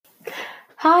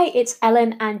Hi, it's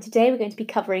Ellen, and today we're going to be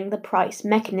covering the price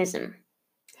mechanism.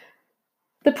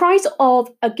 The price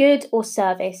of a good or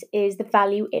service is the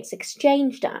value it's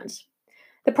exchanged at.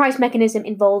 The price mechanism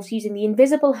involves using the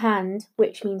invisible hand,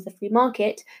 which means the free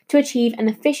market, to achieve an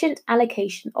efficient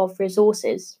allocation of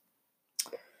resources.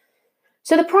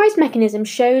 So the price mechanism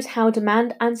shows how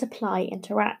demand and supply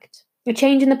interact. A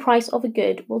change in the price of a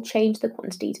good will change the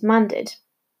quantity demanded.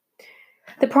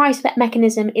 The price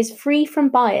mechanism is free from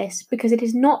bias because it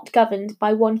is not governed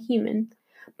by one human,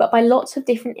 but by lots of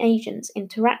different agents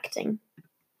interacting.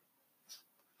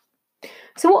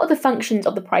 So, what are the functions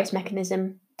of the price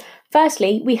mechanism?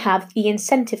 Firstly, we have the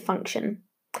incentive function.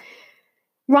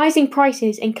 Rising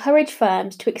prices encourage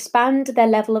firms to expand their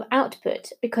level of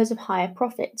output because of higher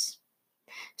profits.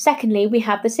 Secondly, we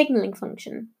have the signalling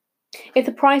function. If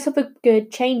the price of a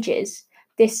good changes,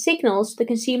 this signals to the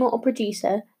consumer or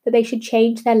producer that they should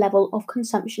change their level of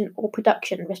consumption or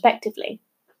production, respectively.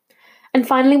 And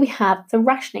finally, we have the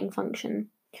rationing function.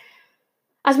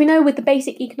 As we know with the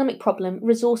basic economic problem,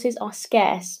 resources are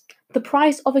scarce. The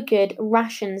price of a good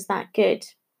rations that good.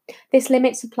 This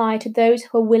limits supply to those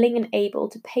who are willing and able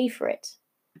to pay for it.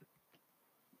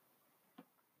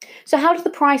 So, how does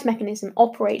the price mechanism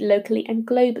operate locally and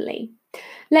globally?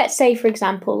 Let's say, for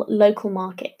example, local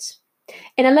markets.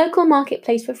 In a local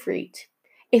marketplace for fruit,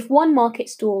 if one market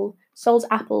stall sold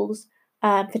apples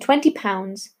for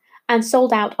 £20 and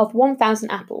sold out of 1,000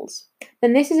 apples,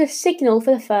 then this is a signal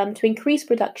for the firm to increase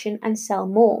production and sell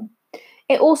more.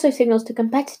 It also signals to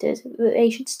competitors that they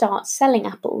should start selling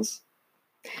apples.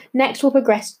 Next, we'll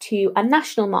progress to a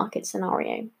national market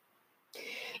scenario.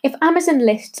 If Amazon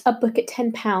lists a book at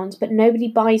 £10 but nobody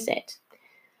buys it,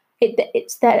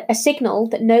 it's a signal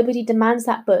that nobody demands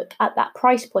that book at that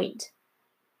price point.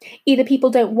 Either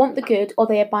people don't want the good or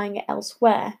they are buying it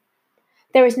elsewhere.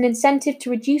 There is an incentive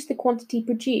to reduce the quantity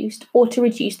produced or to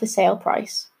reduce the sale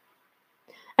price.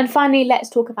 And finally, let's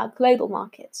talk about global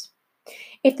markets.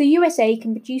 If the USA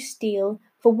can produce steel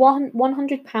for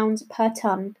 £100 per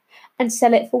tonne and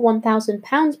sell it for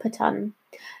 £1,000 per tonne,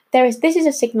 this is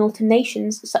a signal to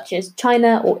nations such as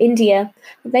China or India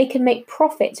that they can make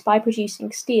profits by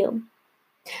producing steel.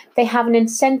 They have an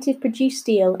incentive to produce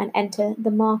steel and enter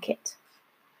the market.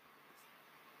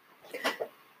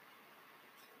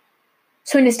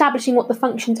 So in establishing what the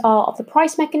functions are of the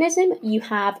price mechanism, you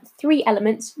have three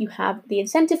elements. You have the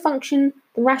incentive function,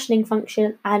 the rationing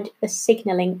function, and the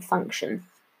signalling function.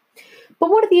 But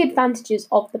what are the advantages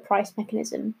of the price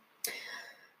mechanism?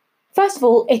 First of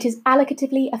all, it is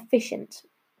allocatively efficient.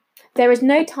 There is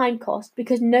no time cost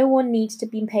because no one needs to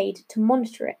be paid to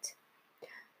monitor it.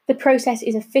 The process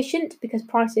is efficient because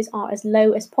prices are as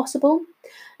low as possible,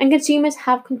 and consumers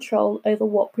have control over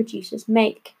what producers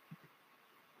make.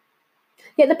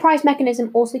 Yet the price mechanism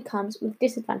also comes with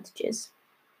disadvantages.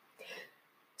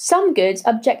 Some goods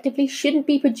objectively shouldn't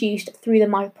be produced through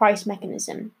the price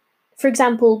mechanism. For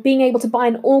example, being able to buy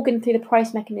an organ through the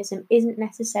price mechanism isn't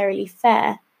necessarily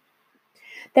fair.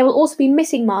 There will also be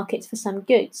missing markets for some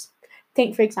goods.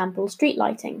 Think, for example, street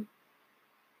lighting.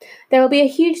 There will be a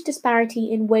huge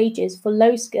disparity in wages for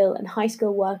low-skill and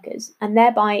high-skill workers, and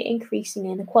thereby increasing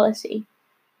inequality.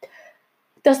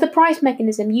 Thus, the price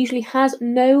mechanism usually has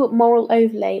no moral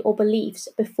overlay or beliefs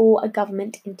before a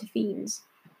government intervenes.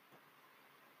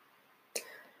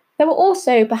 There are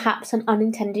also perhaps some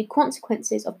unintended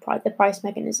consequences of the price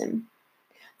mechanism.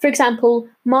 For example,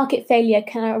 market failure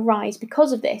can arise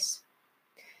because of this.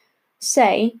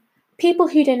 Say, people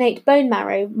who donate bone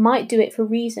marrow might do it for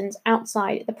reasons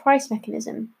outside the price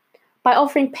mechanism. By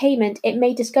offering payment, it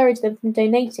may discourage them from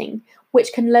donating,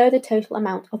 which can lower the total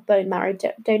amount of bone marrow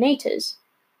donators.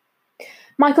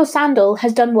 Michael Sandel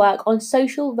has done work on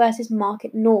social versus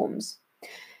market norms,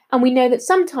 and we know that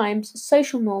sometimes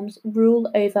social norms rule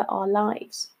over our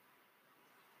lives.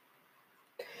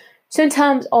 So in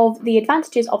terms of the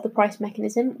advantages of the price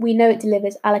mechanism, we know it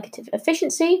delivers allocative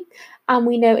efficiency, and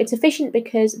we know it's efficient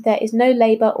because there is no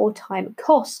labour or time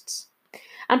costs,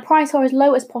 and prices are as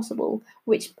low as possible,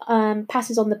 which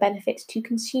passes on the benefits to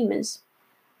consumers.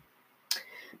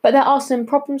 But there are some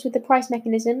problems with the price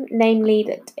mechanism, namely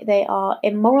that they are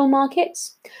immoral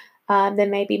markets, there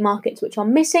may be markets which are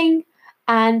missing,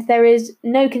 and there is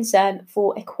no concern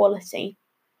for equality.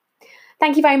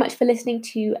 Thank you very much for listening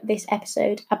to this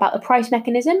episode about the price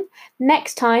mechanism.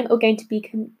 Next time, we're going to be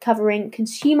covering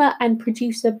consumer and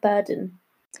producer burden.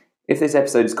 If this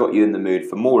episode has got you in the mood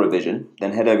for more revision,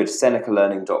 then head over to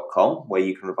senecalearning.com, where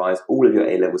you can revise all of your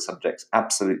A-level subjects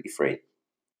absolutely free.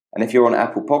 And if you're on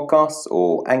Apple Podcasts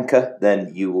or Anchor, then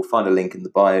you will find a link in the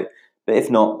bio. But if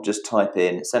not, just type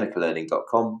in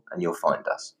senecalearning.com and you'll find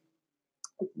us.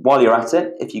 While you're at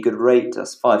it, if you could rate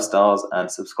us 5 stars and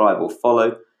subscribe or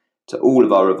follow to all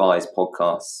of our revised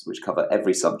podcasts, which cover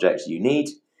every subject you need,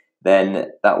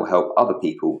 then that will help other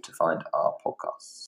people to find our podcasts.